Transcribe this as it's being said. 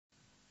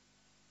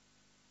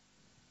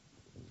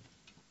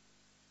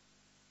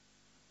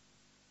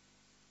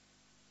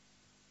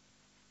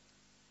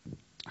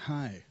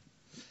Hi.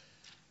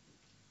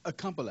 A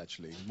couple,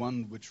 actually.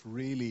 One which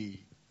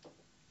really,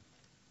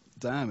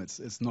 damn,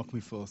 it's knocked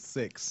me for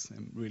six. It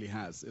really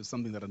has. It's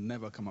something that had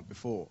never come up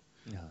before.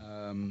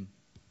 Yeah.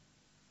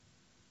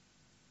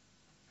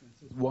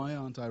 Why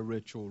aren't I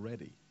rich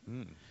already?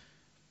 Mm.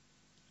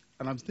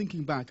 And I'm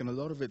thinking back, and a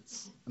lot of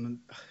it's,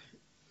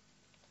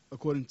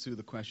 according to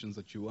the questions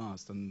that you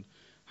asked, and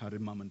how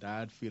did mum and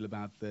dad feel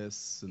about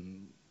this?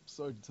 And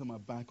sorry to turn my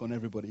back on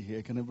everybody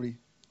here. Can everybody?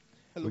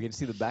 Hello. We can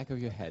see the back of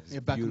your head. It's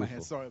back beautiful. of my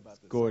head. Sorry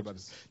about this.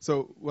 Gorgeous. Sorry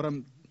about this. So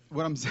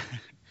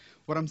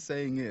what I'm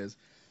saying is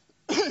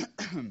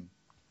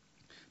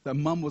that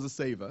mum was a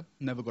saver,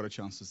 never got a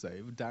chance to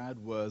save. Dad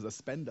was a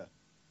spender,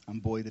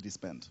 and boy did he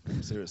spend.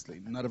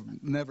 Seriously,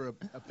 never a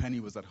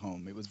penny was at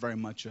home. It was very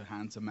much a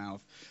hand to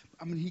mouth.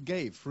 I mean, he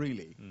gave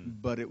freely,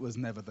 but it was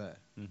never there.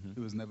 Mm-hmm. It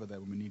was never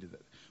there when we needed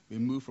it. We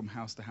moved from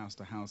house to house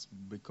to house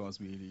because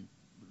we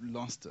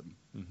lost him,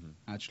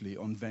 actually,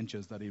 on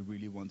ventures that he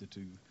really wanted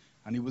to.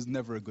 And he was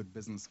never a good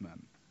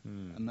businessman.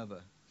 Another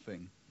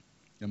thing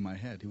in my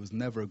head. He was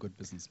never a good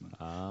businessman.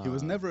 Ah. He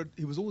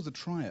was always a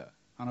trier,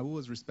 and I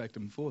always respect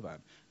him for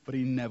that, but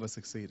he never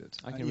succeeded.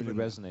 I can really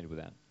resonate with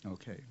that.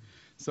 Okay.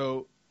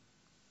 So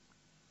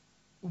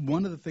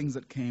one of the things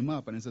that came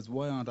up, and it says,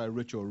 why aren't I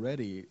rich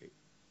already?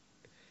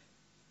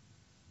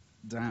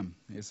 Damn.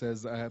 It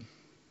says, a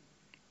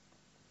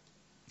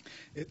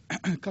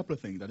couple of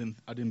things. I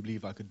didn't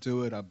believe I could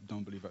do it. I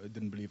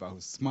didn't believe I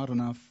was smart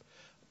enough.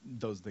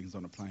 Those things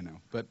don't apply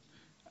now.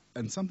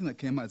 And something that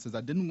came out, it says,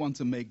 I didn't want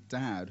to make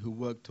Dad, who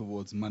worked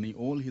towards money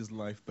all his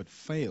life but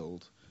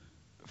failed,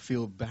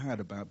 feel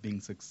bad about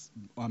being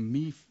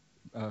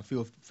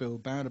feel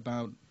bad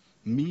about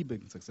me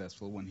being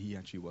successful when he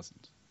actually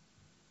wasn't.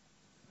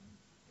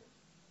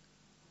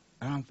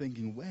 And I'm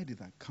thinking, where did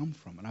that come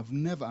from? And I've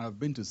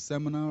been to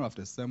seminar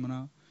after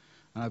seminar,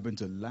 and I've been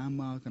to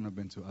Landmark, and I've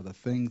been to other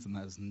things, and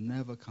that has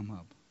never come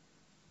up.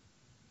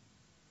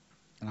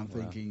 And I'm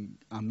thinking,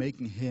 I'm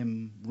making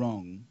him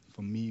wrong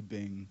for me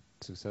being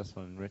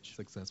successful and rich.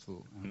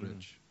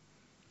 Rich.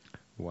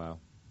 Wow.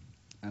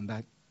 And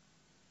that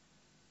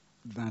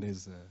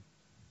is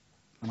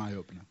an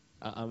eye-opener.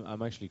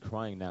 I'm actually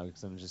crying now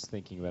because I'm just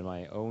thinking about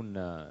my own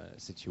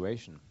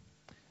situation.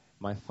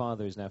 My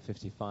father is now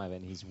 55,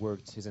 and he's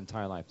worked his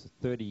entire life,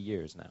 30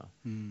 years now,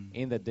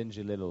 in that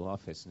dingy little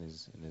office in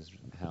his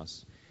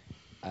house,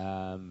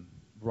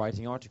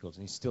 writing articles,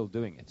 and he's still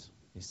doing it.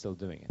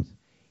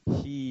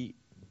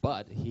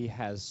 But he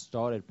has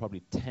started probably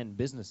 10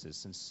 businesses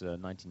since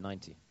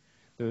 1990.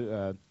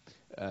 The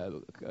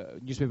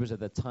newspapers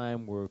at that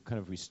time were kind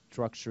of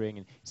restructuring,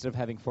 and instead of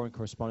having foreign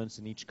correspondents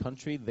in each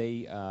country,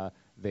 there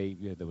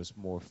was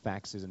more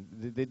faxes, and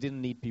they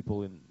didn't need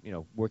people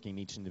working in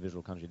each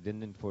individual country. They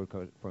didn't need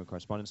foreign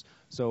correspondents.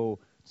 So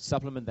to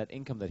supplement that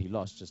income that he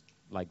lost, just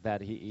like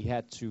that, he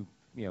had to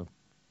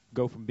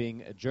go from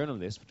being a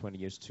journalist for 20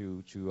 years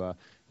to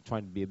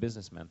trying to be a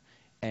businessman.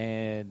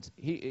 And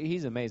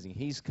he's amazing.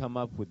 He's come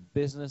up with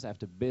business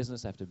after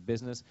business after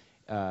business.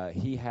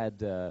 He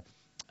had a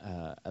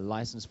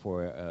license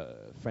for a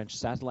French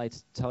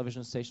satellite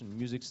television station,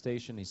 music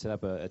station. He set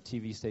up a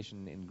TV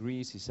station in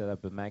Greece. He set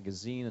up a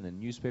magazine and a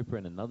newspaper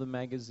and another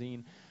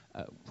magazine,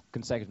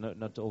 consecutive,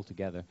 not all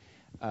together.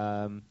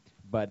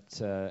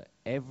 But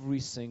every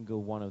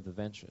single one of the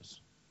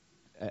ventures,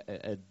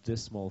 a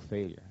dismal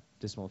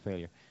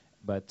failure.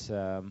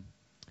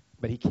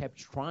 But he kept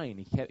trying.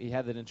 He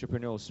had that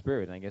entrepreneurial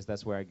spirit, and I guess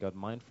that's where I got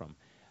mine from.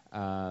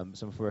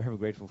 So I'm forever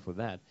grateful for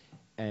that.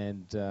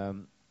 And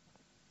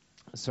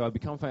so I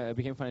became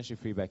financially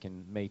free back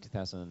in May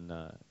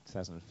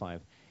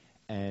 2005.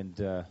 And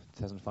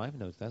 2005?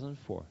 No,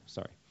 2004.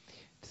 Sorry,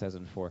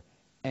 2004.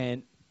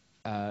 And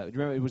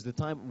remember, it was the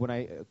time when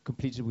I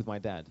completed with my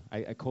dad.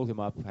 I called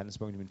him up. I hadn't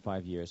spoken to him in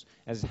 5 years.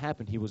 As it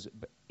happened, he was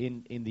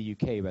in the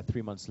UK about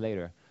 3 months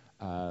later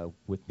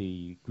with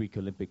the Greek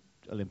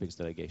Olympics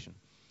delegation.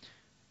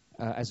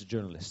 As a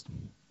journalist,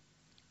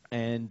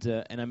 and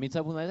I met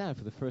up with my dad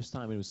for the first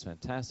time. It was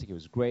fantastic. It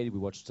was great. We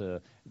watched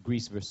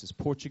Greece versus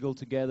Portugal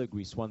together.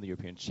 Greece won the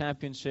European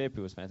Championship.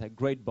 It was fantastic.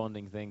 Great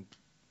bonding thing,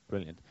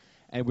 brilliant.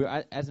 And we're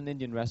at an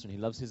Indian restaurant.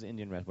 He loves his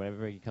Indian restaurant.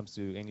 Whenever he comes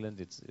to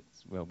England, it's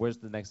well, where's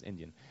the next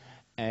Indian?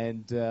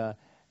 And I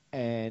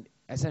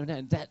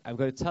said, Dad, I've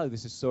got to tell you,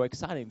 this is so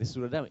exciting. This is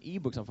what I'm doing.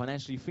 Ebooks. I'm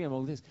financially free. I'm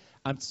all this.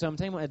 So I'm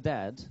telling my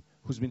dad,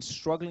 who's been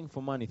struggling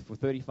for money for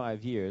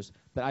 35 years,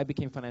 that I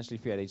became financially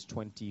free at age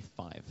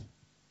 25.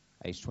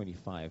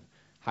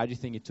 How do you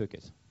think he took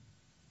it?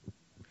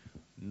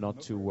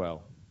 Not too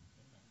well.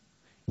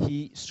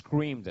 He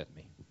screamed at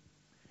me.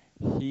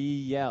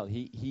 He yelled.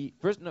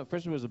 First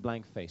it was a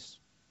blank face.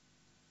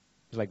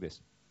 It was like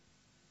this.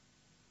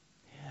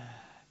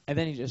 And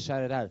then he just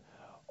shouted out,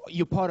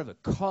 you're part of a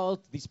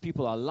cult. These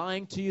people are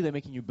lying to you. They're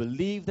making you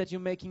believe that you're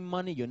making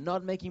money. You're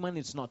not making money.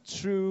 It's not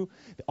true.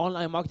 The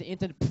online marketing,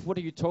 internet, what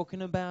are you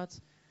talking about?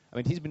 I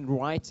mean, he's been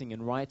writing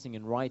and writing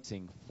and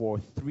writing for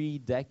 3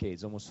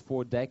 decades, almost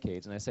 4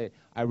 decades. And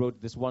I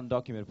wrote this one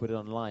document, put it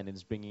online, and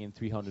it's bringing in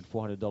 $300,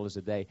 $400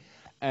 a day,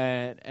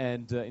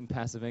 and in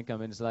passive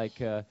income. And it's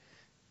like,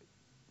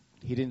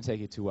 he didn't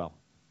take it too well.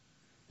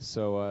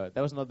 So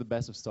that was not the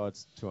best of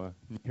starts to our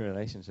new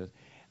relationship.